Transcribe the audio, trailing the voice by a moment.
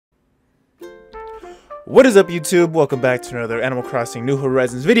What is up, YouTube? Welcome back to another Animal Crossing New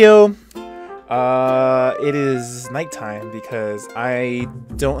Horizons video. It is nighttime because I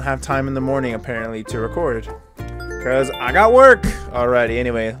don't have time in the morning apparently to record because I got work. Alrighty,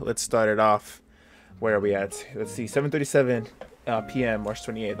 anyway, let's start it off. Where are we at? Let's see, 7:37 p.m. March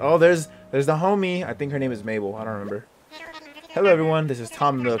 28th. Oh, there's the homie. I think her name is Mabel. I don't remember. Hello everyone, this is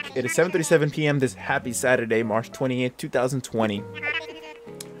Tom Nook. It is 7:37 p.m. this happy Saturday, March 28th, 2020.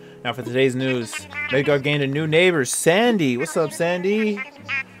 Now for today's news, Midgard gained a new neighbor, Sandy. What's up, Sandy?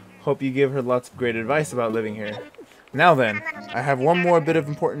 Hope you give her lots of great advice about living here. Now then, I have one more bit of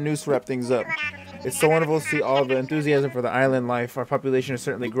important news to wrap things up. It's so wonderful to see all the enthusiasm for the island life. Our population is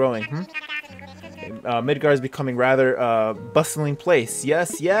certainly growing. Midgard is becoming rather bustling place.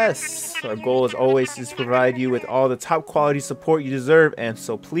 Yes, yes. Our goal is always to provide you with all the top quality support you deserve, and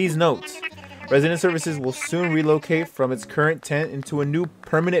so please note, Resident Services will soon relocate from its current tent into a new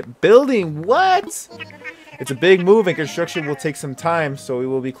permanent building. What? It's a big move and construction will take some time, so we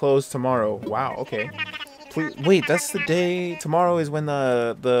will be closed tomorrow. Wow, okay. Please, wait, that's the day. Tomorrow is when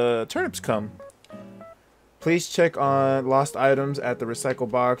the turnips come. Please check on lost items at the recycle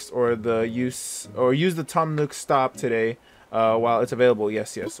box or use the Tom Nook stop today while it's available.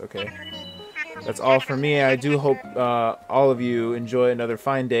 Yes, okay. That's all for me. I do hope all of you enjoy another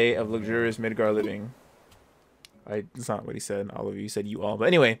fine day of luxurious Midgard living. That's not what he said. All of you said you all. But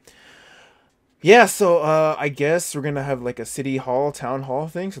anyway. Yeah, so I guess we're going to have like a city hall, town hall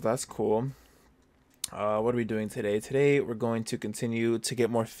thing. So that's cool. What are we doing today? Today we're going to continue to get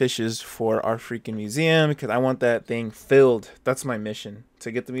more fishes for our freaking museum. Because I want that thing filled. That's my mission.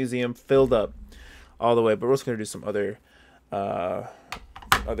 To get the museum filled up all the way. But we're also going to do some other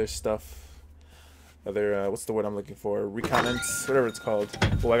stuff. What's the word I'm looking for? Reconnaissance, whatever it's called.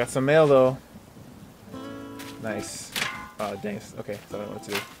 Oh, I got some mail though. Nice. Oh, dang it. Okay, I don't know what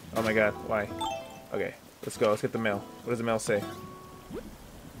to do. Oh my god, why? Okay, let's go. Let's get the mail. What does the mail say?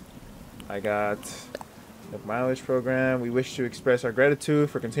 I got the mileage program. We wish to express our gratitude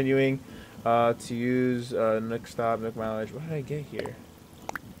for continuing to use Nook Stop, Nook Mileage. What did I get here?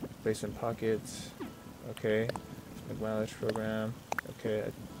 Place in pockets. Okay. Nook Mileage program.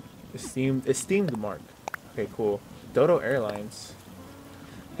 Okay. Esteemed Mark. Okay, cool. Dodo Airlines.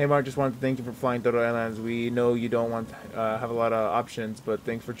 Hey Mark, just wanted to thank you for flying Dodo Airlines. We know you don't want to have a lot of options, but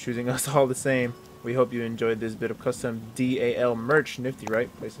thanks for choosing us all the same. We hope you enjoyed this bit of custom DAL merch. Nifty,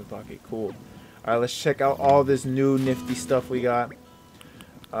 right? Place in pocket. Cool. Alright, let's check out all this new nifty stuff we got.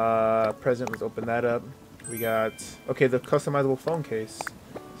 Present, let's open that up. We got, okay, the customizable phone case.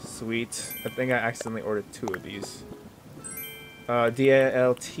 Sweet. I think I accidentally ordered 2 of these.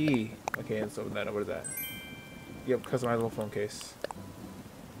 DALT. Okay, let's open that up. What is that? Yep, customizable phone case.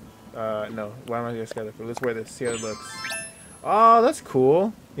 No. Why am I going together for? Let's wear this. See how it looks. Oh, that's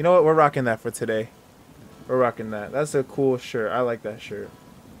cool. You know what? We're rocking that for today. We're rocking that. That's a cool shirt. I like that shirt.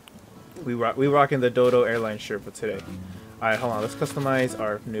 We rocking the Dodo Airlines shirt for today. Alright, hold on. Let's customize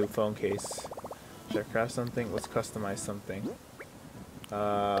our new phone case. Should I craft something? Let's customize something.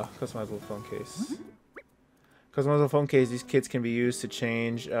 Customizable phone case. Customizable phone case. These kits can be used to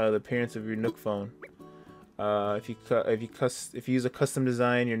change the appearance of your Nook phone. If you use a custom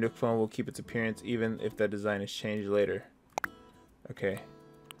design, your Nook phone will keep its appearance even if that design is changed later. Okay.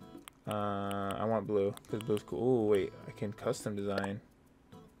 I want blue because blue's cool. Oh wait, I can custom design.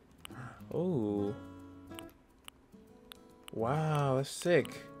 Oh. Wow, that's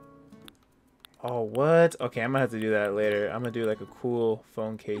sick. Oh, what? Okay, I'm gonna have to do that later. I'm gonna do like a cool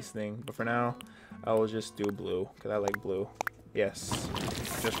phone case thing, but for now, I will just do blue because I like blue. Yes.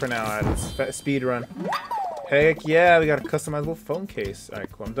 Just for now, let's speed run. Heck yeah, we got a customizable phone case.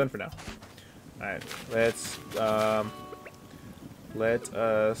 Alright, cool. I'm done for now. Alright, let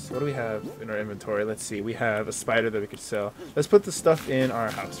us, what do we have in our inventory? Let's see. We have a spider that we could sell. Let's put the stuff in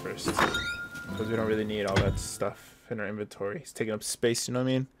our house first. Because we don't really need all that stuff in our inventory. It's taking up space, you know what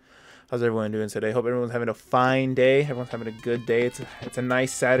I mean? How's everyone doing today? Hope everyone's having a fine day. Everyone's having a good day. It's a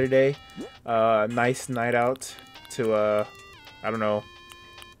nice Saturday. Nice night out to, I don't know,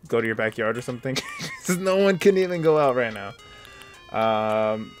 go to your backyard or something. No one can even go out right now.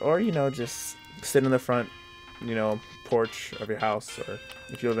 Or, you know, just sit in the front, you know, porch of your house. Or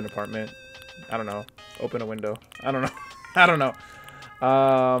if you live in an apartment, I don't know, open a window. I don't know. I don't know.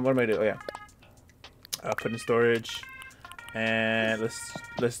 What am I doing? Oh, yeah. Put in storage. And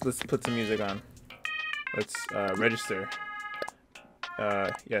let's put some music on. Let's register.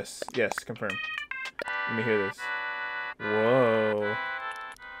 Yes, confirm. Let me hear this. Whoa.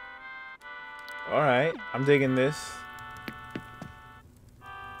 Alright, I'm digging this.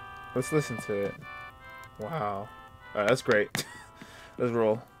 Let's listen to it. Wow. Alright, that's great. Let's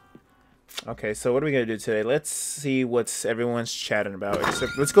roll. Okay, so what are we gonna do today? Let's see what's everyone's chatting about.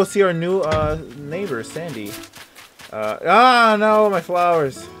 Except, let's go see our new neighbor, Sandy. No, my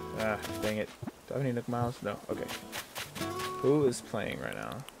flowers. Dang it. Do I have any Nook Miles? No. Okay. Who is playing right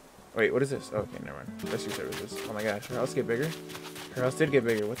now? Wait, what is this? Oh, okay, never mind. Rescue services. Oh my gosh, her house get bigger? Her house did get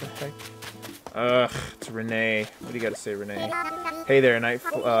bigger. What the heck? It's Renee. What do you gotta say, Renee? Hey there, night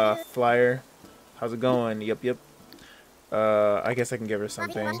flyer. How's it going? Yep. I guess I can give her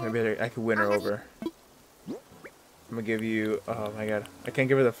something. Maybe I could win her over. I'm gonna give you. Oh my god, I can't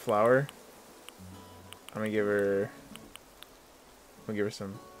give her the flower. I'm gonna give her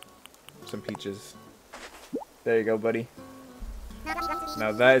some peaches. There you go, buddy.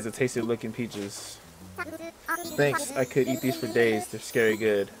 Now that is a tasty looking peaches. Thanks. I could eat these for days. They're scary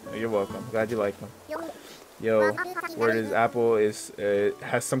good. Oh, you're welcome. Glad you like them. Yo, word is Apple is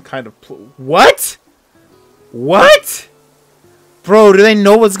has some kind of what? What? Bro, do they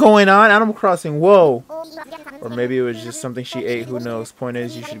know what's going on? Animal Crossing, whoa. Or maybe it was just something she ate, who knows. Point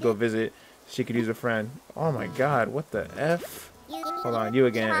is, you should go visit. She could use a friend. Oh my god, what the F? Hold on, you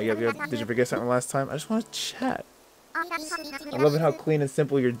again. Yep. Did you forget something last time? I just want to chat. I love it how clean and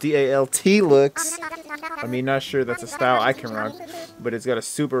simple your DALT looks. I mean, not sure that's a style I can rock, but it's got a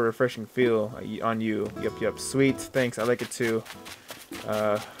super refreshing feel on you. Yep. Sweet, thanks, I like it too.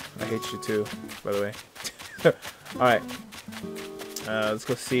 I hate you too, by the way. Alright. Let's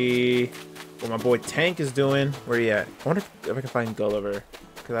go see what my boy Tank is doing. Where he at? I wonder if I can find Gulliver.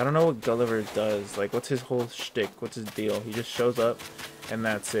 Because I don't know what Gulliver does. Like, what's his whole shtick? What's his deal? He just shows up, and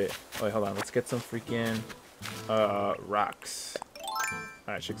that's it. Oh, wait, hold on. Let's get some freaking rocks.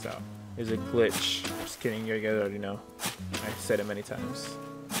 Alright, check this out. Here's a glitch. Just kidding. You guys already know. I've said it many times.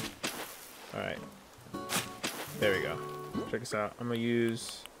 Alright. There we go. Check this out. I'm going to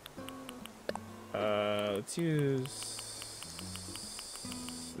use... let's use...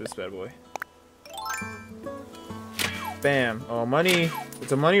 this bad boy. Bam. Oh, money.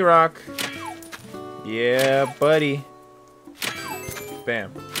 It's a money rock. Yeah, buddy.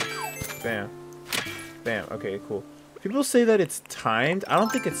 Bam. Okay, cool. People say that it's timed. I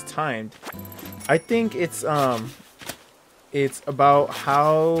don't think it's timed. I think it's about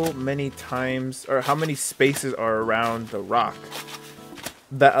how many times or how many spaces are around the rock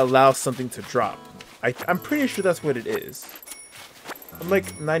that allows something to drop. I'm pretty sure that's what it is. I'm like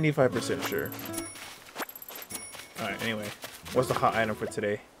 95% sure. Alright, anyway. What's the hot item for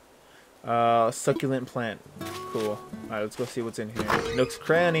today? Succulent plant. Cool. Alright, let's go see what's in here. Nook's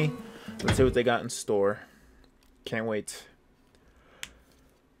Cranny. Let's see what they got in store. Can't wait.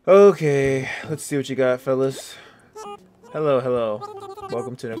 Okay, let's see what you got, fellas. Hello.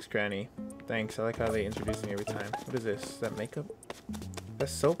 Welcome to Nook's Cranny. Thanks, I like how they introduce me every time. What is this? Is that makeup?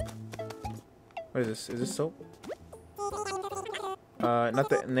 That's soap? What is this? Is this soap? Not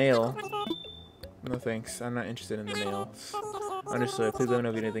the nail. No thanks. I'm not interested in the nails. Understood. Please let me know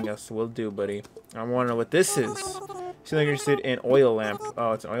if anything else will do, buddy. I want to know what this is. Seems like you're interested in oil lamp.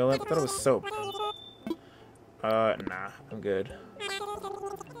 Oh, it's an oil lamp? I thought it was soap. Nah. I'm good.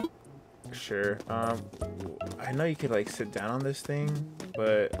 Sure. I know you could, like, sit down on this thing,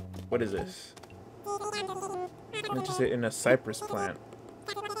 but what is this? I'm interested in a cypress plant.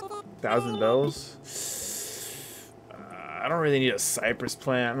 1,000 bells? I don't really need a cypress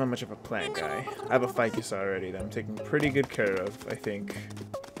plant. I'm not much of a plant guy. I have a ficus already that I'm taking pretty good care of, I think.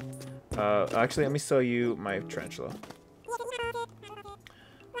 Actually, let me sell you my tarantula.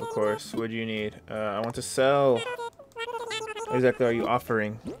 Of course. What do you need? I want to sell. What exactly are you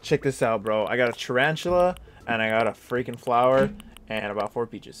offering? Check this out, bro. I got a tarantula, and I got a freaking flower, and about 4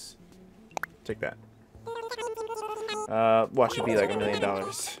 peaches. Take that. Watch it be like $1 million.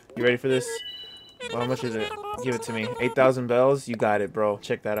 You ready for this? Well, how much is it? Give it to me. 8,000 bells? You got it, bro.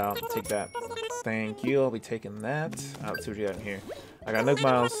 Check that out. Take that. Thank you. I'll be taking that. Let's see what you got in here. I got Nook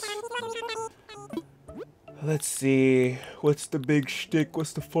Miles. Let's see. What's the big shtick?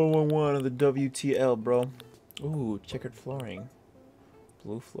 What's the 411 of the WTL, bro? Ooh, checkered flooring.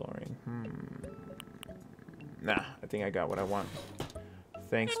 Blue flooring. Nah, I think I got what I want.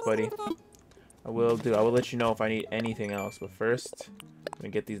 Thanks, buddy. I will do. I will let you know if I need anything else. But first, I'm gonna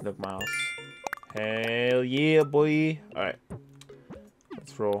get these Nook Miles. Hell yeah, boy. Alright.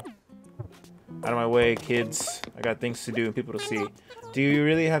 Let's roll. Out of my way, kids. I got things to do and people to see. Do you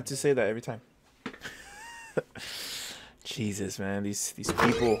really have to say that every time? Jesus, man. These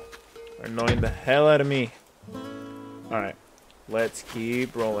people are annoying the hell out of me. Alright. Let's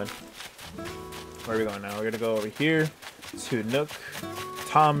keep rolling. Where are we going now? We're gonna go over here to Nook.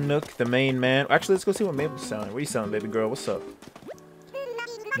 Tom Nook, the main man. Actually, let's go see what Mabel's selling. What are you selling, baby girl? What's up?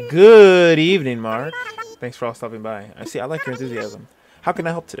 Good evening, Mark. Thanks for all stopping by. I like your enthusiasm. How can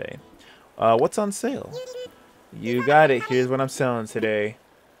I help today? What's on sale? You got it. Here's what I'm selling today.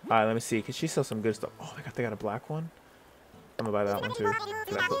 Alright, let me see. Can she sell some good stuff? Oh, they got a black one. I'm gonna buy that one too.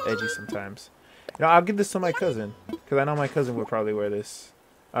 Cause I feel edgy sometimes. You know, I'll give this to my cousin. Cause I know my cousin would probably wear this.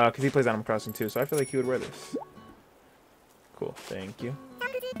 Cause he plays Animal Crossing too, so I feel like he would wear this. Cool. Thank you.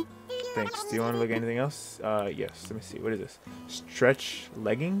 Thanks. Do you want to look at anything else? Yes. Let me see. What is this? Stretch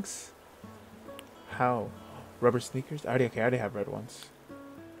leggings? How? Rubber sneakers? I already have red ones.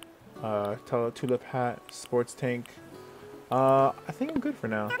 Tulip hat, sports tank. I think I'm good for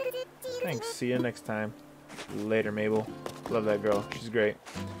now. Thanks. See you next time. Later, Mabel. Love that girl. She's great.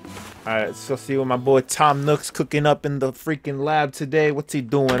 Alright, so see what my boy Tom Nook's cooking up in the freaking lab today. What's he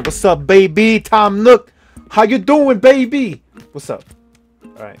doing? What's up, baby? Tom Nook! How you doing, baby? What's up?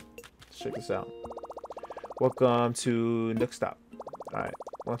 Alright, let's check this out. Welcome to Nook Stop. Alright,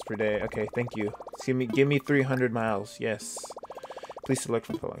 once per day. Okay, thank you. Give me 300 miles. Yes. Please select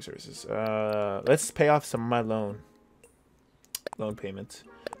from following services. Let's pay off some of my loan payment.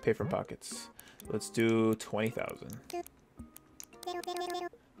 Pay from pockets. Let's do 20,000.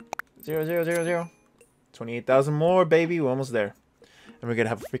 0. 28,000 more, baby. We're almost there, and we're gonna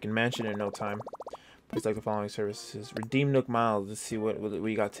have a freaking mansion in no time. Please like the following services. Redeem Nook Miles. Let's see what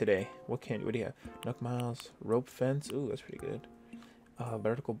we got today. What do you have? Nook Miles. Rope fence. Ooh, that's pretty good.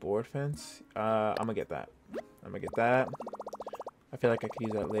 Vertical board fence. I'm gonna get that. I feel like I could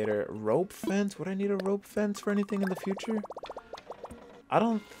use that later. Rope fence? Would I need a rope fence for anything in the future? I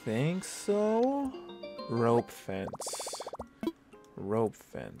don't think so. Rope fence.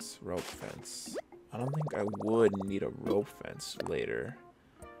 I don't think I would need a rope fence later.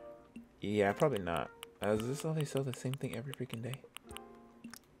 Yeah, probably not. Is this how they sell the same thing every freaking day?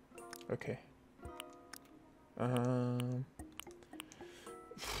 Okay.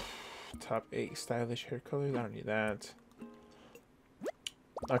 Top 8 stylish hair colors. I don't need that.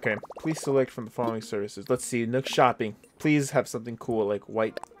 Okay, please select from the following services. Let's see. Nook shopping. Please have something cool like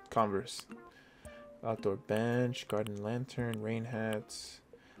white Converse. Outdoor bench, garden lantern, rain hats.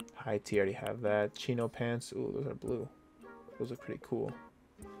 High tea, already have that. Chino pants. Ooh, those are blue. Those are pretty cool.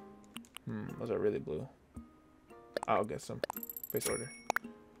 Those are really blue. I'll get some. Place order.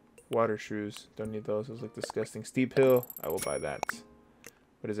 Water shoes. Don't need those. Those look disgusting. Steep hill. I will buy that.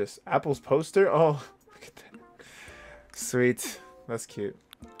 What is this? Apple's poster? Oh, look at that. Sweet. That's cute.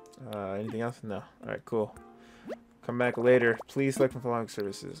 Anything else? No. Alright, cool. Come back later. Please select from following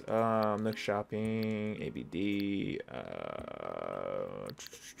services. Nook shopping, ABD.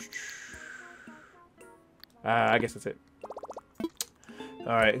 I guess that's it.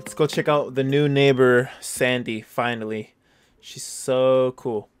 Alright, let's go check out the new neighbor, Sandy, finally. She's so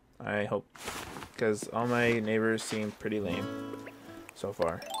cool, I hope. Because all my neighbors seem pretty lame so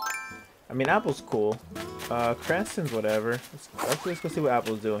far. I mean, Apple's cool. Cranston's whatever. Let's go see what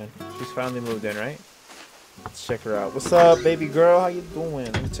Apple's doing. She's finally moved in, right? Let's check her out. What's up, baby girl? How you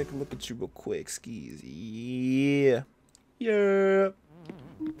doing? Let me take a look at you real quick. Skis. Yeah. Yeah.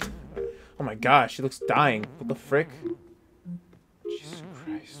 Oh my gosh, she looks dying. What the frick? Jesus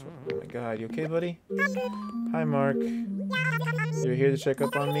Christ. Oh my god. You okay, buddy? Hi, Mark. You're here to check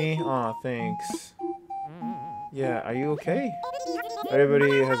up on me? Aw, thanks. Yeah, are you okay?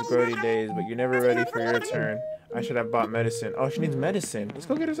 Everybody has grody days, but you're never ready for your turn. I should have bought medicine. Oh, she needs medicine. Let's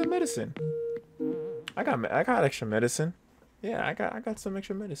go get her some medicine. I got extra medicine. Yeah, I got some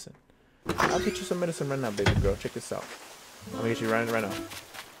extra medicine. I'll get you some medicine right now, baby girl. Check this out. I'm gonna get you right now.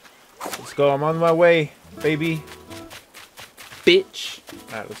 Let's go. I'm on my way, baby. Bitch.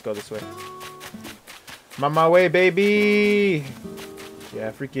 Alright, let's go this way. I'm on my way, baby.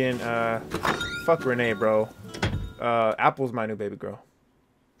 Yeah, freaking fuck Renee, bro. Apple's my new baby girl.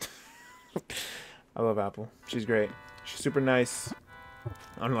 I love Apple. She's great. She's super nice.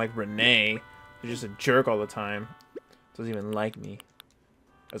 Unlike Renee, who's just a jerk all the time. Doesn't even like me.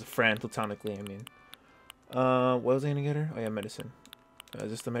 As a friend, platonically, I mean. What was I gonna get her? Oh yeah, medicine. Is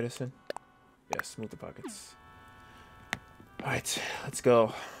this the medicine? Yes, move the pockets. Alright, let's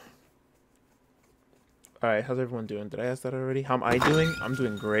go. Alright, how's everyone doing? Did I ask that already? How am I doing? I'm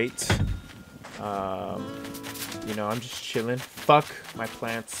doing great. You know, I'm just chilling. Fuck my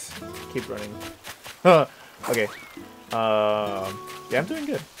plants. Keep running. Okay. Yeah, I'm doing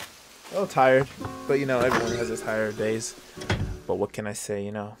good. A little tired, but you know, everyone has his tired days. But what can I say?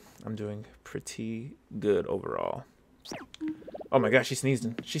 You know, I'm doing pretty good overall. Oh my gosh, she's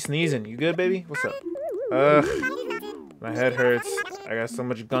sneezing. She's sneezing. You good, baby? What's up? My head hurts. I got so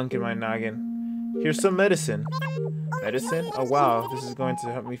much gunk in my noggin. Here's some medicine. Medicine? Oh wow, this is going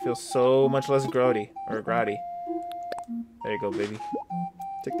to help me feel so much less grody. Or grotty. There you go, baby.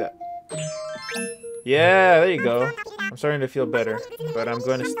 Take that. Yeah, there you go. I'm starting to feel better, but I'm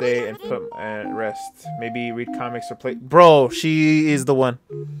going to stay and put rest. Maybe read comics or play. Bro, she is the one.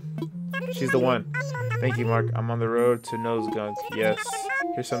 She's the one. Thank you, Mark. I'm on the road to Nose Gunk. Yes.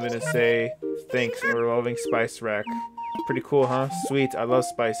 Here's something to say. Thanks. A revolving spice rack. Pretty cool, huh? Sweet. I love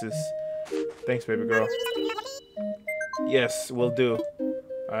spices. Thanks, baby girl. Yes, will do.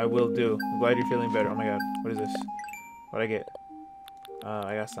 I will do. I'm glad you're feeling better. Oh my god. What is this? What'd I get?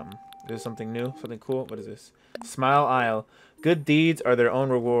 I got something. Is this something new? Something cool? What is this? Smile Isle. Good deeds are their own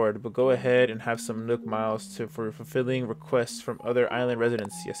reward, but go ahead and have some Nook miles for fulfilling requests from other island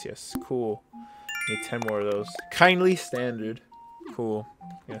residents. Yes, yes. Cool. Need 10 more of those. Kindly standard. Cool.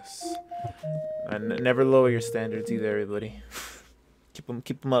 Yes. And never lower your standards either, everybody.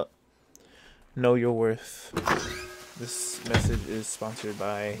 Keep them up. Know your worth. This message is sponsored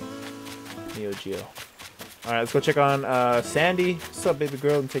by Neo Geo. Alright, let's go check on Sandy. What's up, baby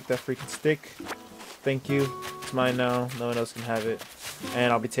girl? And take that freaking stick. Thank you. It's mine now. No one else can have it.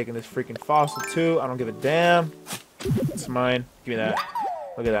 And I'll be taking this freaking fossil too. I don't give a damn. It's mine. Give me that.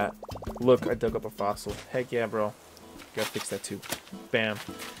 Look at that. Look, I dug up a fossil. Heck yeah, bro. Gotta fix that too. Bam.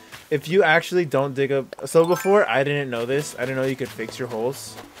 If you actually don't dig up... So before, I didn't know this. I didn't know you could fix your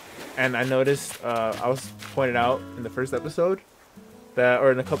holes. And I noticed, I was pointed out in the first episode, that,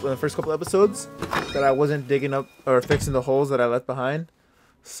 or in the first couple episodes, that I wasn't digging up or fixing the holes that I left behind.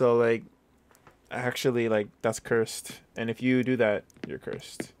 So like, actually, like, that's cursed. And if you do that, you're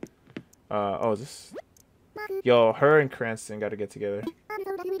cursed. Oh, is this? Yo, her and Cranston got to get together.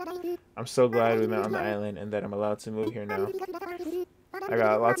 I'm so glad we met on the island and that I'm allowed to move here now. I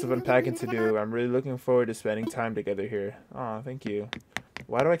got lots of unpacking to do. I'm really looking forward to spending time together here. Aw, thank you.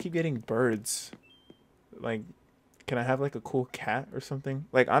 Why do I keep getting birds? Like, can I have like a cool cat or something?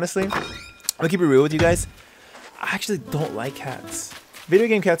 Like, honestly, I'm gonna keep it real with you guys. I actually don't like cats. Video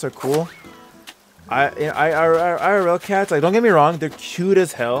game cats are cool. IRL cats, like, don't get me wrong, they're cute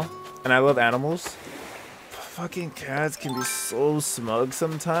as hell, and I love animals. But fucking cats can be so smug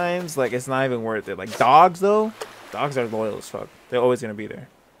sometimes. Like, it's not even worth it. Like, dogs though, dogs are loyal as fuck. They're always gonna be there.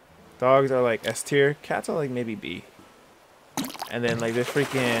 Dogs are like S tier. Cats are like maybe B. And then like the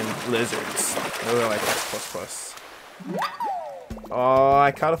freaking lizards, they're like S++. Oh,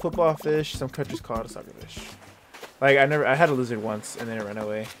 I caught a football fish. Some countries caught a soccer fish. Like I had a lizard once and then it ran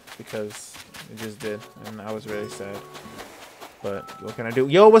away because it just did, and I was really sad. But what can I do?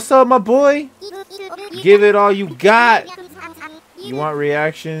 Yo, what's up, my boy? Give it all you got. You want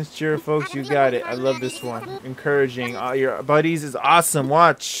reactions? Cheer, folks. You got it. I love this one. Encouraging. Your buddies is awesome.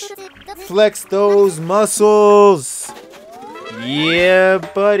 Watch. Flex those muscles. Yeah,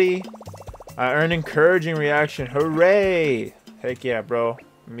 buddy. I earned encouraging reaction. Hooray. Heck yeah, bro.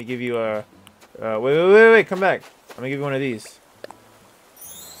 Let me give you a... wait. Come back. I'm gonna give you one of these.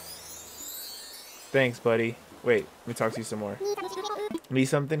 Thanks, buddy. Wait, let me talk to you some more. Need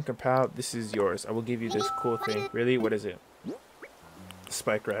something? Kapow, this is yours. I will give you this cool thing. Really? What is it?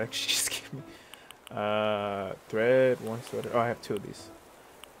 Spike rack. She just gave me. Thread, one sweater. Oh, I have two of these.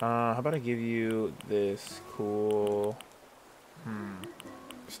 How about I give you this cool...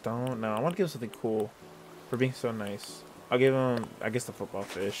 Stone? No, I want to give him something cool for being so nice. I'll give him, I guess, the football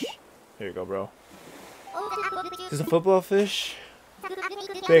fish. Here you go, bro. Is this a football fish?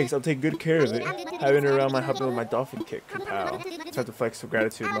 Thanks, I'll take good care of it. Having it around my helping with my dolphin kick. Kapow. Time to flex some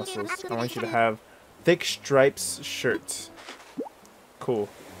gratitude muscles. I want you to have thick stripes shirt. Cool.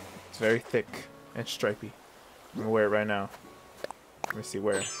 It's very thick and stripy. I'm gonna wear it right now. Let me see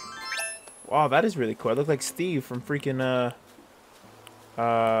where. Wow, that is really cool. I look like Steve from freaking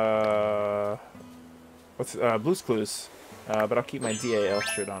Blue's Clues. But I'll keep my DAL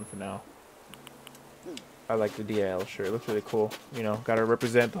shirt on for now. I like the DAL shirt. It looks really cool. You know, gotta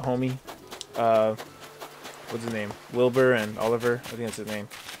represent the homie. What's his name? Wilbur and Oliver. I think that's his name.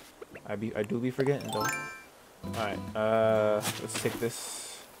 I do be forgetting though. Alright, let's take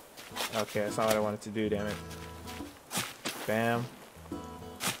this. Okay, that's not what I wanted to do, damn it. Bam.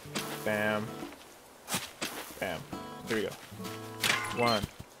 Bam. Bam. Here we go. 1,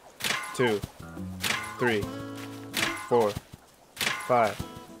 2, 3, 4, 5,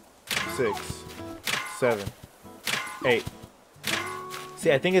 6, 7, 8.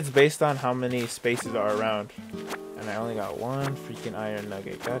 See, I think it's based on how many spaces are around. And I only got one freaking iron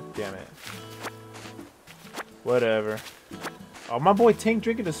nugget. God damn it. Whatever. Oh, my boy Tink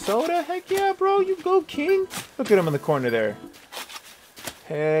drinking a soda? Heck yeah, bro. You go, King. Look at him in the corner there.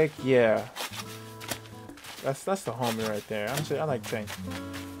 Heck yeah. That's the homie right there. Honestly, I like Tink.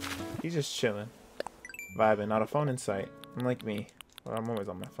 He's just chilling. Vibing. Not a phone in sight. Unlike me. Well, I'm always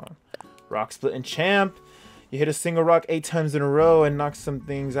on my phone. Rock splitting champ. You hit a single rock 8 times in a row and knock some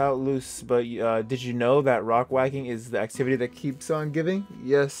things out loose, but did you know that rock whacking is the activity that keeps on giving?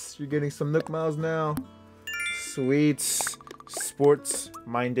 Yes, you're getting some Nook Miles now. Sweet.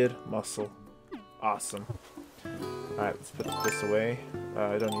 Sports-minded muscle. Awesome. Alright, let's put this away.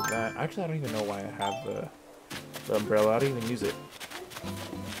 I don't need that. Actually, I don't even know why I have the umbrella. I don't even use it.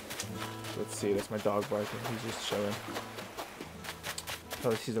 Let's see, that's my dog barking. He's just chilling.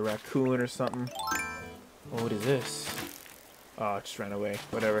 Probably sees a raccoon or something. Oh, what is this? Oh, it just ran away.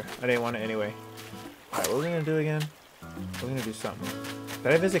 Whatever. I didn't want it anyway. Alright, what are we gonna do again? We're gonna do something.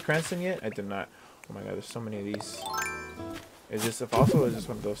 Did I visit Cranston yet? I did not. Oh my god, there's so many of these. Is this a fossil or is this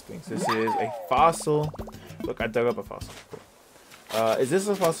one of those things? This is a fossil. Look, I dug up a fossil. Cool. Is this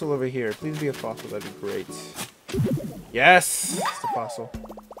a fossil over here? Please be a fossil. That'd be great. Yes! It's a fossil.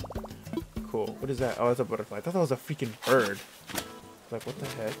 Cool. What is that? Oh, it's a butterfly. I thought that was a freaking bird. Like, what the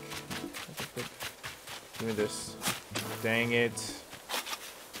heck? Give me this. Dang it.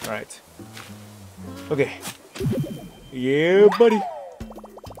 Alright. Okay. Yeah, buddy.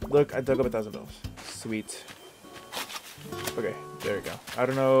 Look, I dug up $1,000. Sweet. Okay, there we go. I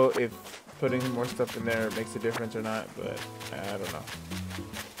don't know if putting more stuff in there makes a difference or not, but I don't know.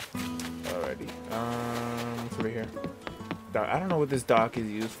 Alrighty. What's over here? I don't know what this dock is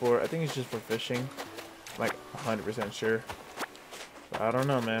used for. I think it's just for fishing. I'm like 100% sure. But I don't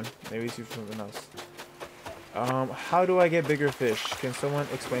know, man. Maybe it's used for something else. How do I get bigger fish? Can someone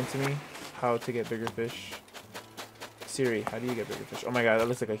explain to me how to get bigger fish? Siri, how do you get bigger fish? Oh my god, that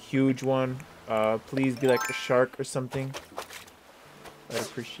looks like a huge one. Please be like a shark or something. I'd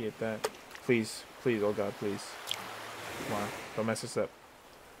appreciate that. Please, please, oh god, please. Come on, don't mess this up.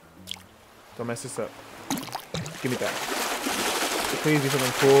 Don't mess this up. Give me that. Please be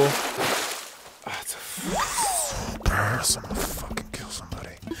something cool. Ah, it's a someone fucking kill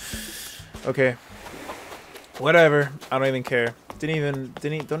somebody. Okay. Whatever. I don't even care. Don't even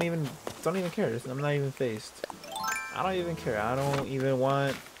care. I'm not even phased. I don't even care. I don't even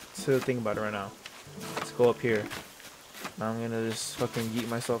want to think about it right now. Let's go up here. Now I'm gonna just fucking yeet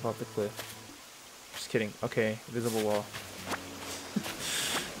myself off the cliff. Just kidding. Okay, visible wall.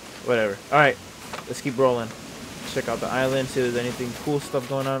 Whatever. Alright, let's keep rolling. Check out the island, see if there's anything cool stuff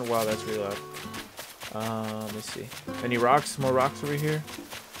going on. Wow, that's really loud. Let me see. Any rocks? More rocks over here?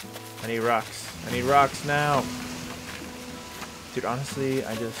 I need rocks. I need rocks now. Dude, honestly,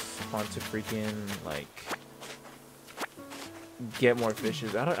 I just want to freaking, like, get more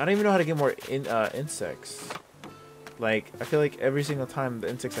fishes. I don't even know how to get more insects. Like, I feel like every single time the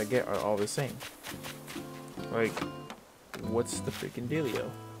insects I get are all the same. Like, what's the freaking dealio?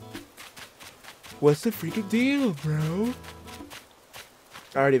 What's the freaking deal, bro?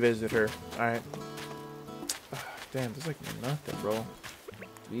 I already visited her. Alright. Damn, there's like nothing, bro.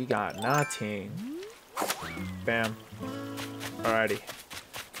 We got nothing. Bam. Alrighty.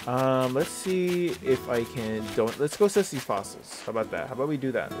 Let's see if I can let's go assess these fossils. How about that? How about we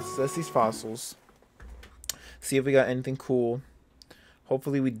do that? Let's assess these fossils. See if we got anything cool.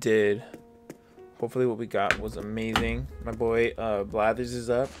 Hopefully we did. Hopefully what we got was amazing. My boy Blathers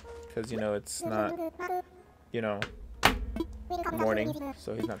is up. Because, you know, it's not, you know, morning.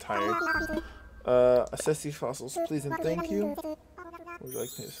 So he's not tired. Assess these fossils, please and thank you. What would you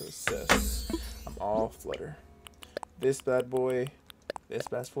like me to assess? I'm all flutter. This bad boy. This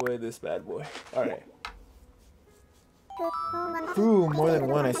bad boy. This bad boy. Alright. Ooh, more than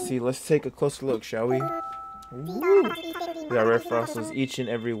one I see. Let's take a closer look, shall we? Ooh. We got rare fossils, each and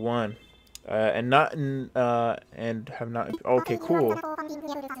every one. And not in, and have not. Okay, cool.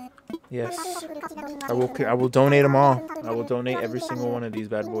 Yes, I will donate them all. I will donate every single one of these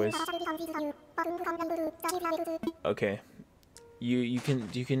bad boys. Okay, you can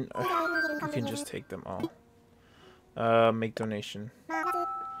just take them all. Make donation.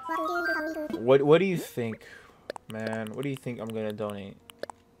 What do you think, man? What do you think I'm gonna donate?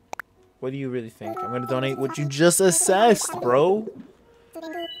 What do you really think? I'm gonna donate what you just assessed, bro.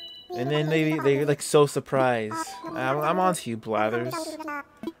 And then they're like so surprised. I'm onto you, Blathers.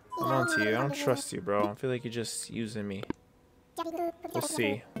 I'm onto you. I don't trust you, bro. I feel like you're just using me. We'll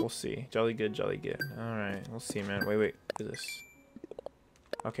see. We'll see. Jolly good, jolly good. Alright, we'll see, man. Wait. What is this?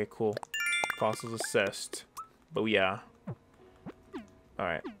 Okay, cool. Fossils assessed. Booyah.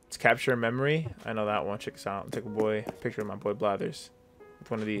 Alright. Let's capture a memory. I know that one. Check this out. Take a picture of my boy Blathers.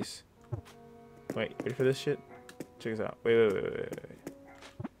 With one of these. Wait, ready for this shit? Check this out. Wait.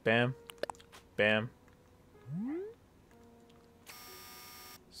 Bam. Bam.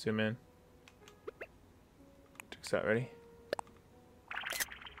 Zoom in. Check this out. Ready?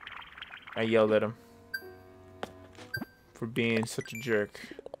 I yelled at him for being such a jerk.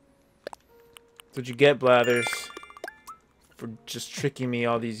 That's what you get, Blathers, for just tricking me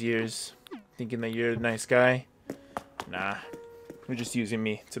all these years, thinking that you're a nice guy. Nah, you're just using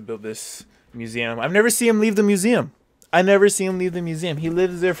me to build this museum. I've never seen him leave the museum. I never see him leave the museum. He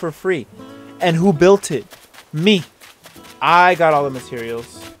lives there for free. And who built it? Me. I got all the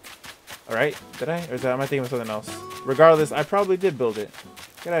materials. Alright, did I? Or am I thinking of something else? Regardless, I probably did build it.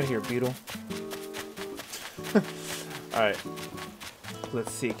 Get out of here, beetle. Alright.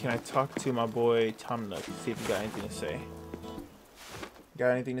 Let's see. Can I talk to my boy Tom Nook? See if he got anything to say. Got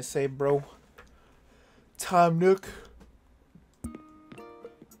anything to say, bro? Tom Nook.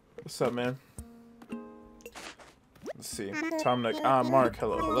 What's up, man? Let's see. Tom Nook. Mark.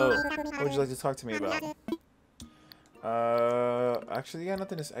 Hello. Hello. What would you like to talk to me about? Actually, yeah,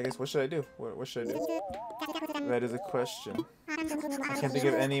 nothing to. I guess. What should I do? What should I do? That is a question. I can't think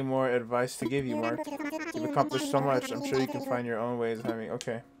of any more advice to give you, Mark. You've accomplished so much. I'm sure you can find your own ways of having.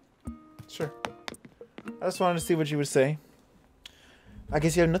 Okay. Sure. I just wanted to see what you would say. I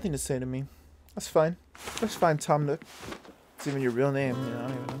guess you have nothing to say to me. That's fine. That's fine, Tom Nook. It's even your real name. You know, I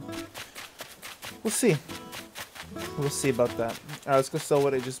don't even know. We'll see. We'll see about that. Alright, let's go sell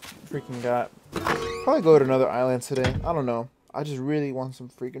what I just freaking got. Probably go to another island today. I don't know. I just really want some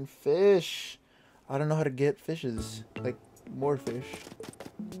freaking fish. I don't know how to get fishes. Like, more fish.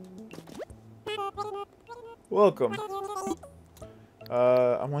 Welcome.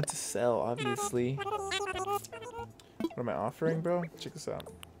 I want to sell, obviously. What am I offering, bro? Check this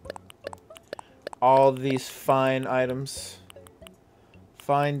out. All these fine items.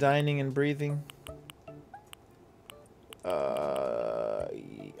 Fine dining and breathing.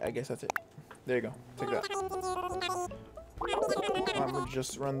 I guess that's it. There you go. Take that. I'm gonna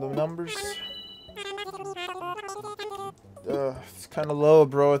just run the numbers. It's kind of low,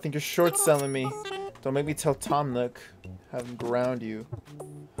 bro. I think you're short selling me. Don't make me tell Tom Nook. Have him ground you.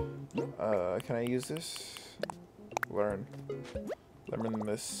 Can I use this? Learn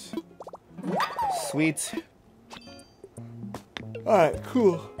this. Sweet. Alright,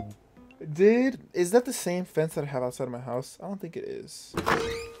 cool. Is that the same fence that I have outside of my house? I don't think it is.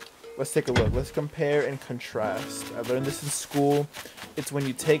 Let's take a look. Let's compare and contrast. I learned this in school. It's when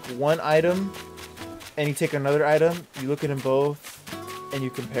you take one item and you take another item, you look at them both and you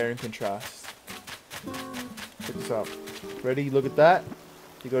compare and contrast. Check this out. Ready? You look at that.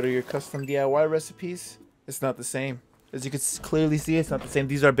 You go to your custom DIY recipes. It's not the same. As you can clearly see, it's not the same.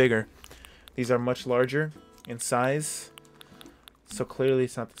 These are bigger. These are much larger in size. So clearly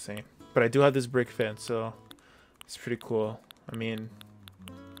it's not the same. But I do have this brick fence, so it's pretty cool. I mean,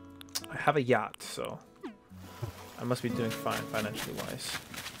 I have a yacht, so I must be doing fine financially wise.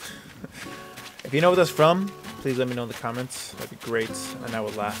 If you know what that's from, please let me know in the comments. That'd be great, and I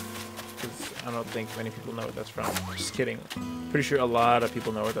would laugh. Because I don't think many people know what that's from. Just kidding. Pretty sure a lot of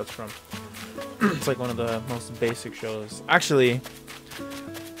people know where that's from. It's like one of the most basic shows. Actually,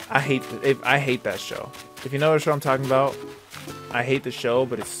 I hate that show. If you know what show I'm talking about, I hate the show,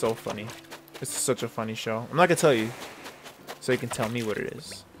 but it's so funny. It's such a funny show. I'm not gonna tell you, so you can tell me what it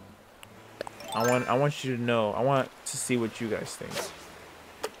is. I want you to know. I want to see what you guys think.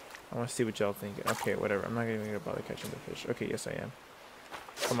 I want to see what y'all think. Okay, whatever. I'm not even gonna bother catching the fish. Okay, yes I am.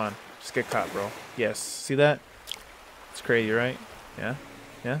 Come on, just get caught, bro. Yes, see that? It's crazy, right? Yeah,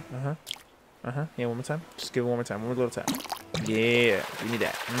 yeah. Yeah, one more time. Just give it one more time. One more little tap. Yeah, give me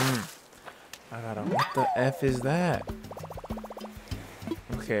that. I got what the F is that?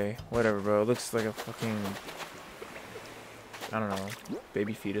 Okay, whatever, bro. It looks like a fucking, I don't know,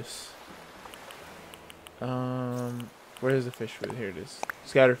 baby fetus. Where is the fish food? Here it is.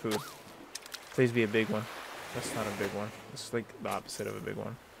 Scatter food. Please be a big one. That's not a big one. It's like the opposite of a big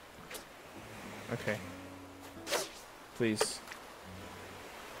one. Okay. Please.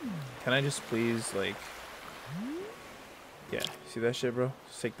 Can I just please, like... Yeah. See that shit, bro?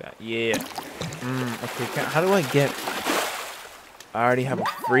 Just take that. Yeah. Okay. How do I get... I already have a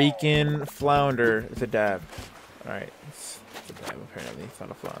freaking flounder. It's a dab. Alright. It's a dab, apparently. It's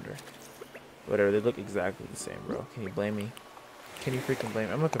not a flounder. Whatever. They look exactly the same, bro. Can you blame me? Can you freaking blame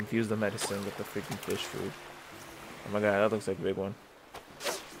me? I'm gonna confuse the medicine with the freaking fish food. Oh my god, that looks like a big one.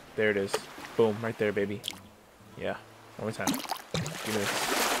 There it is. Boom. Right there, baby. Yeah. One more time. Give me this.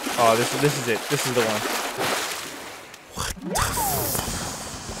 Oh, this is it. This is the one. What?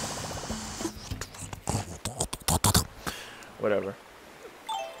 Whatever.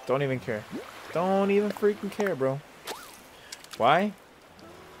 Don't even care. Don't even freaking care, bro. Why?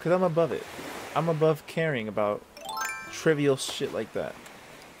 Because I'm above it. I'm above caring about trivial shit like that.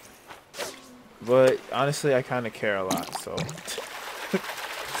 But honestly, I kind of care a lot, so.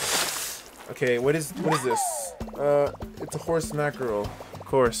 Okay, what is this? It's a horse mackerel. Of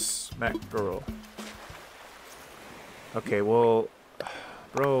course, mackerel. Okay, well,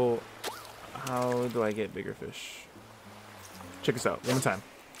 bro, how do I get bigger fish? Check this out. One more time.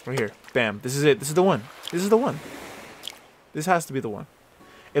 Right here. Bam. This is it. This is the one. This is the one. This has to be the one.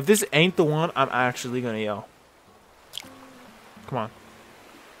 If this ain't the one, I'm actually gonna yell. Come on.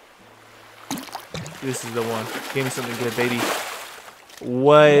 This is the one. Give me something good, baby.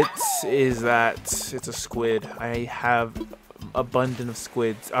 What is that? It's a squid. I have abundant of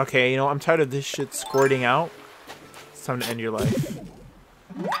squids. Okay, you know, I'm tired of this shit squirting out. It's time to end your life.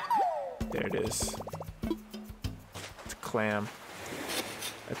 There it is. It's a clam.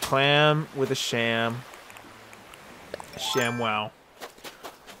 A clam with a sham. A sham wow.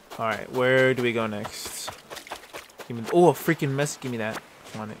 Alright, where do we go next? Give me, oh, a freaking mess. Give me that.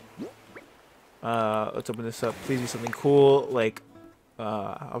 I want it. Let's open this up. Please be something cool. Like,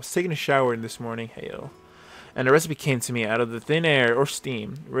 I was taking a shower this morning. Hey, yo. And a recipe came to me out of the thin air or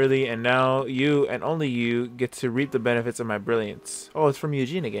steam, really, and now you and only you get to reap the benefits of my brilliance. Oh, it's from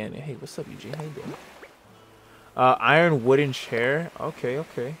Eugene again. Hey, what's up, Eugene? How you doing? Iron wooden chair. Okay,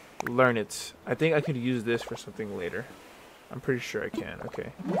 okay. Learn it. I think I could use this for something later. I'm pretty sure I can.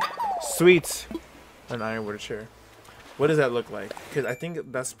 Okay. Sweet. An iron wooden chair. What does that look like? Because I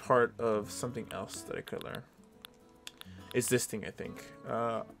think that's part of something else that I could learn. It's this thing, I think.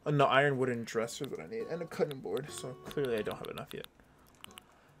 No, iron wooden dresser that I need. And a cutting board. So clearly I don't have enough yet.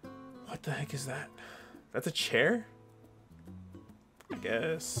 What the heck is that? That's a chair? I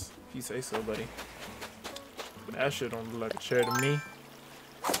guess. If you say so, buddy. That shit don't look like a chair to me.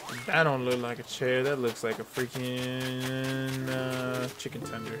 That don't look like a chair. That looks like a freaking chicken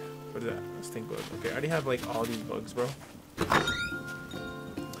tender. What is that? Stink bug. Okay, I already have like all these bugs, bro.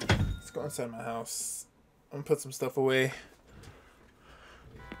 Let's go inside my house. I'm gonna put some stuff away.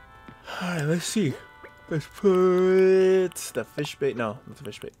 Alright, let's see. Let's put the fish bait. No, not the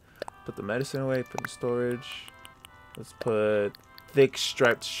fish bait. Put the medicine away. Put in storage. Let's put thick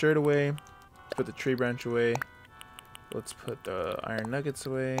striped shirt away. Put the tree branch away. Let's put the iron nuggets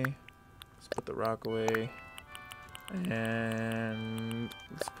away. Let's put the rock away. And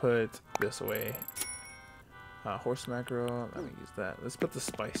let's put this away. Horse mackerel. Let me use that. Let's put the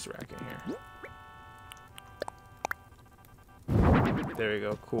spice rack in here. There we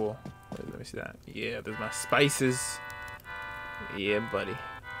go. Cool. Wait, let me see that. Yeah, there's my spices. Yeah, buddy.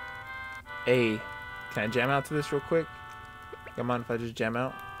 Hey, can I jam out to this real quick? Come on, if I just jam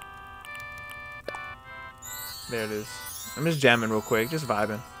out. There it is. I'm just jamming real quick, just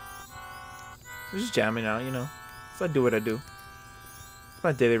vibing. I'm just jamming out, you know. So I do what I do. It's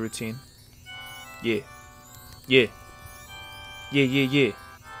my daily routine. Yeah. Yeah. Yeah, yeah, yeah.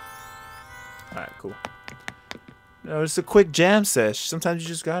 Alright, cool. No, it's a quick jam sesh. Sometimes you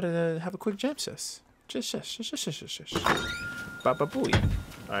just gotta have a quick jam sesh. Just Baba booey.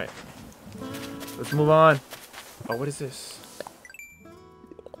 Alright. Let's move on. Oh, what is this?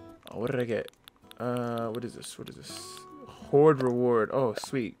 Oh, what did I get? What is this? What is this? Hoard reward. Oh,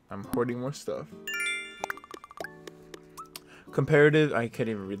 sweet. I'm hoarding more stuff. Comparative. I can't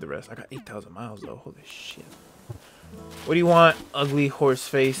even read the rest. I got 8,000 miles, though. Holy shit. What do you want, ugly horse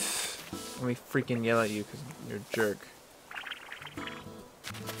face? Let me freaking yell at you because you're a jerk.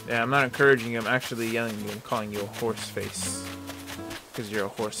 Yeah, I'm not encouraging you. I'm actually yelling at you and calling you a horse face. Because you're a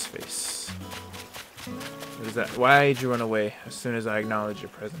horse face. What is that? Why did you run away as soon as I acknowledged your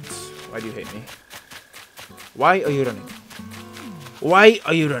presence? Why do you hate me? Why are you running? Why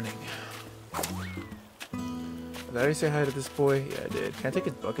are you running? Did I already say hi to this boy? Yeah, I did. Can I take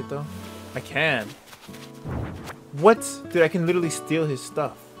his bucket, though? I can. What? Dude, I can literally steal his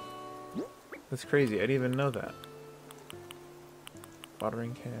stuff. That's crazy. I didn't even know that.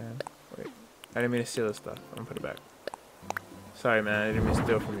 Watering can. Wait. I didn't mean to steal his stuff. I'm gonna put it back. Sorry, man. I didn't mean to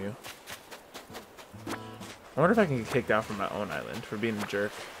steal from you. I wonder if I can get kicked out from my own island for being a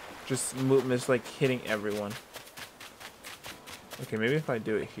jerk. Just like hitting everyone. Okay, maybe if I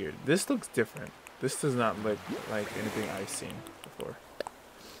do it here. This looks different. This does not look like anything I've seen before.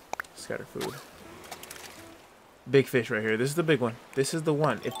 Scatter food. Big fish right here. This is the big one. This is the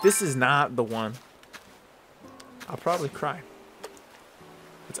one. If this is not the one, I'll probably cry.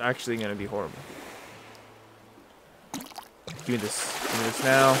 It's actually going to be horrible. Give me this. Give me this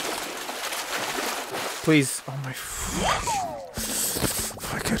now. Please. Oh my fucking.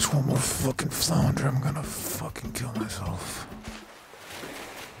 If I catch one more fucking flounder, I'm going to fucking kill myself.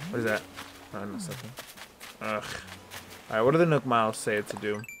 What is that? Oh, no, something. Ugh. Alright, what do the Nook Miles say to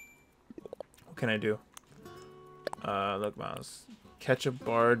do? What can I do? Look, Miles. Catch a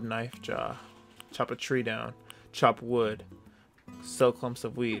barred knife jaw. Chop a tree down. Chop wood. Sell clumps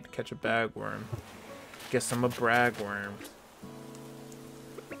of weed. Catch a bagworm. Guess I'm a bragworm.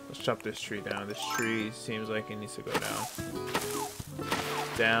 Let's chop this tree down. This tree seems like it needs to go down.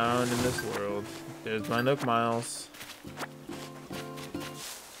 Down in this world. There's my Nook Miles.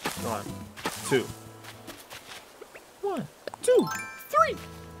 Come on. 2. 1, 2, 3.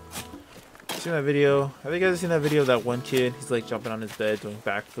 Seen that video? Have you guys seen that video of that one kid? He's like jumping on his bed doing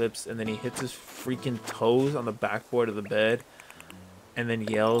backflips, and then he hits his freaking toes on the backboard of the bed, and then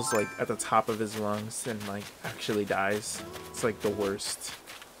yells like at the top of his lungs and like actually dies. It's like the worst.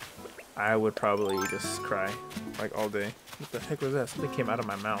 I would probably just cry like all day. What the heck was that? Something came out of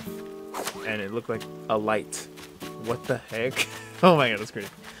my mouth, and it looked like a light. What the heck? Oh my god, that's crazy.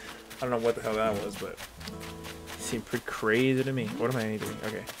 I don't know what the hell that was, but it seemed pretty crazy to me. What am I doing?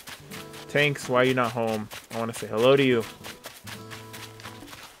 Okay. Tanks, why are you not home? I want to say hello to you.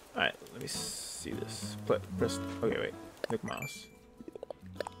 Alright, let me see this. Press. Okay, wait. Nook Miles.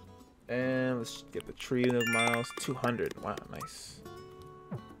 And let's get the tree Nook Miles. 200. Wow, nice.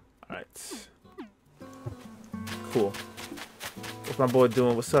 Alright. Cool. What's my boy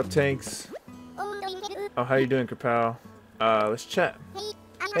doing? What's up, Tanks? Oh, how you doing, Kerpow? Let's chat.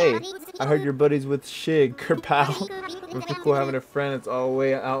 Hey, I heard you're buddies with Shig, Kerpow. Must be cool having a friend that's all the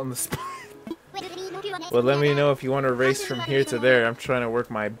way out on the spot. Well, let me know if you want to race from here to there. I'm trying to work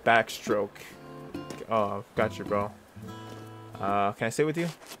my backstroke. Oh, got you, bro. Can I sit with you?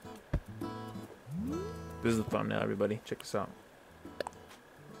 This is the thumbnail, everybody. Check this out.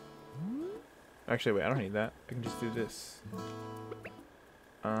 Actually, wait, I don't need that. I can just do this.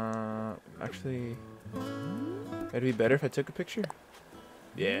 Actually, it'd be better if I took a picture.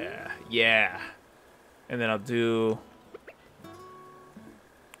 Yeah, yeah. And then I'll do...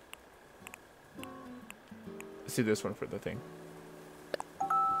 Let's do this one for the thing.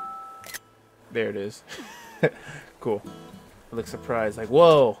 There it is. Cool. I look surprised, like,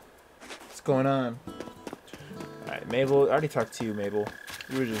 whoa! What's going on? Alright, Mabel. I already talked to you, Mabel.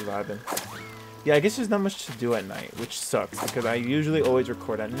 We were just vibing. Yeah, I guess there's not much to do at night, which sucks, because I usually always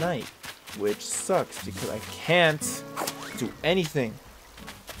record at night. Which sucks, because I can't do anything.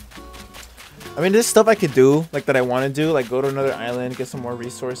 I mean, there's stuff I could do, like, that I want to do, like, go to another island, get some more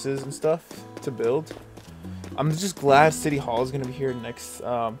resources and stuff to build. I'm just glad City Hall is going to be here next,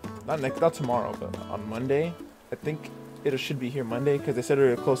 not tomorrow, but on Monday. I think it should be here Monday, because they said it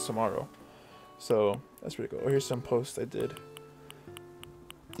would close tomorrow. So, that's pretty cool. Oh, here's some posts I did.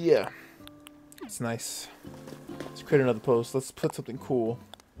 Yeah. It's nice. Let's create another post. Let's put something cool.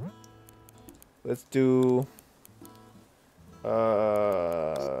 Let's do...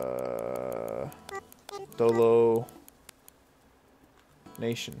 Dolo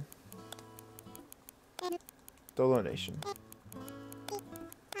Nation. Dolo Nation.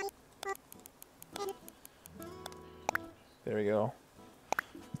 There we go.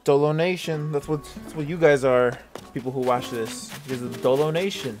 Dolo Nation. That's what you guys are. People who watch this. This is Dolo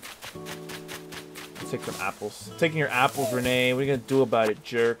Nation. Let's take some apples. I'm taking your apples, Renee. What are you gonna do about it,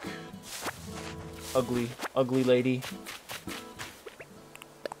 jerk? Ugly lady.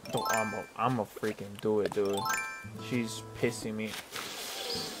 Oh, I'm a freaking do it, dude. She's pissing me.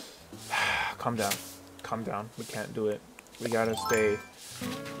 Calm down. Calm down. We can't do it. We gotta stay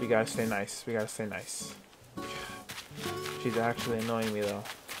nice. We gotta stay nice. She's actually annoying me though.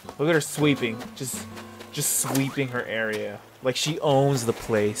 Look at her sweeping. Just sweeping her area. Like she owns the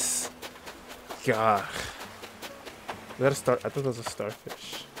place. God. We gotta start. I thought that was a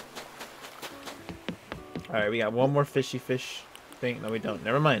starfish. Alright, we got one more fishy fish thing. No, we don't.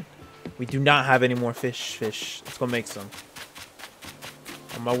 Never mind. We do not have any more fish. Let's go make some.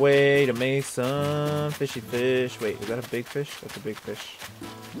 On my way to make some fishy fish. Wait, is that a big fish? That's a big fish.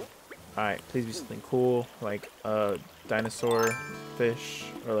 Alright, please be something cool. Like a dinosaur fish.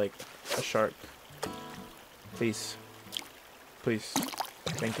 Or like a shark. Please. Please.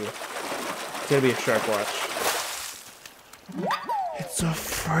 Thank you. It's gonna be a shark watch. It's a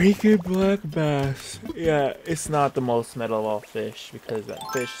freaking black bass. Yeah, it's not the most metal of all fish because that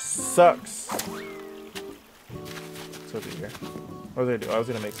fish sucks. What's over here? What was I do? I was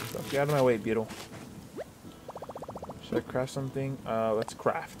gonna make some stuff. Get out of my way, Beetle. Should I craft something? Let's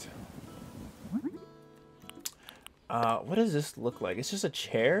craft. What does this look like? It's just a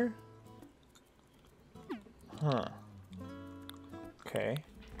chair? Huh. Okay.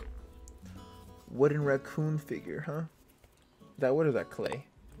 Wooden raccoon figure, huh? What is that, clay?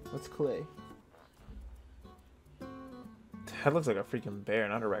 What's clay? That looks like a freaking bear,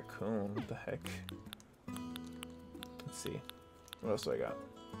 not a raccoon. What the heck? Let's see. What else do I got?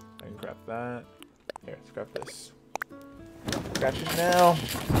 I can grab that. Here, let's grab this. Catch it now.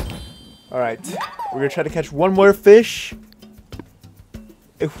 Alright. We're gonna try to catch one more fish.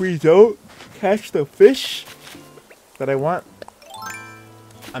 If we don't catch the fish that I want,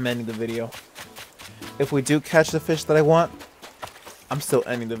 I'm ending the video. If we do catch the fish that I want, I'm still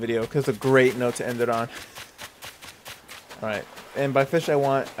ending the video because it's a great note to end it on. Alright, and by fish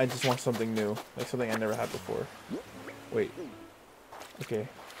I just want something new. Like something I never had before. Wait. Okay,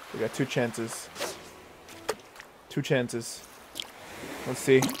 we got 2 chances. 2 chances. Let's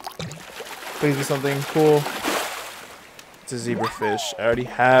see. Please be something cool. It's a zebrafish. I already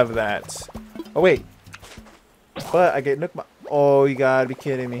have that. Oh wait. But I get Nook. Oh, you gotta be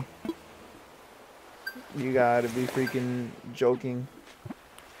kidding me. You gotta be freaking joking.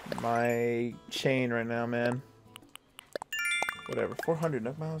 My chain right now, man. Whatever. 400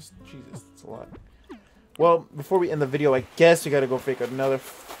 Nook Miles? Jesus, that's a lot. Well, before we end the video, I guess we gotta go fake another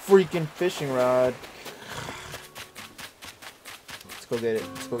freaking fishing rod. Let's go get it.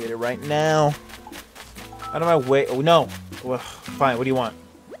 Let's go get it right now. Out of my way. Oh, no. Well, fine. What do you want?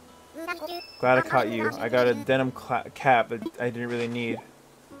 Glad I caught you. I got a denim cap that I didn't really need.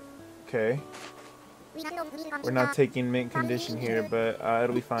 Okay. We're not taking mint condition here, but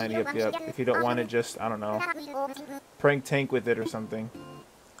it'll be fine. Yep, yep. If you don't want it, just, I don't know, prank tank with it or something.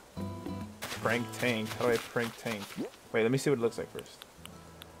 Prank tank. How do I prank tank? Wait, let me see what it looks like first.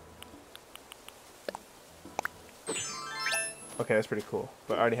 Okay, that's pretty cool.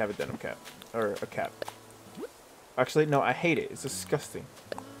 But I already have a denim cap. Or a cap. Actually, no, I hate it. It's disgusting.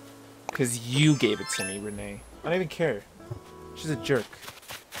 Because you gave it to me, Renee. I don't even care. She's a jerk.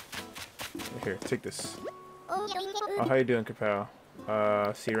 Here, take this. Oh, how you doing, Kapow?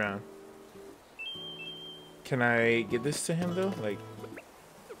 See you around. Can I give this to him, though? Like,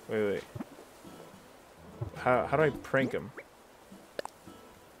 wait. How do I prank him?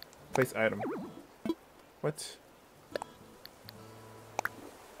 Place item. What?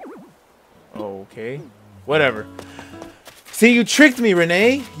 Okay. Whatever. See, you tricked me,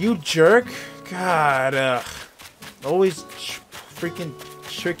 Renee. You jerk. God, always freaking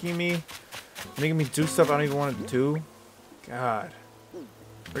tricking me. Making me do stuff I don't even want to do. God.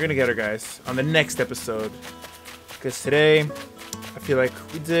 We're gonna get her, guys, on the next episode. Because today, I feel like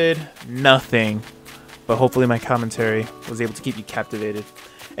we did nothing. But hopefully my commentary was able to keep you captivated.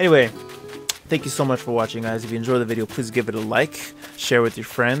 Anyway, thank you so much for watching, guys. If you enjoyed the video, please give it a like, share with your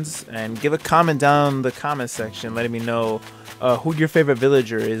friends, and give a comment down in the comment section letting me know who your favorite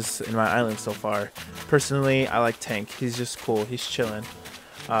villager is in my island so far. Personally, I like Tank. He's just cool. He's chilling.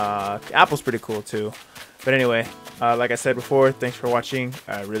 Apple's pretty cool too. But anyway, like I said before, thanks for watching.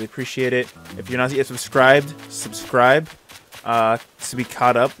 I really appreciate it. If you're not yet subscribed, subscribe to be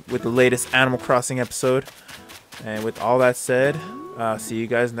caught up with the latest Animal Crossing episode. And with all that said, see you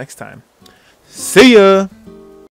guys next time. See ya!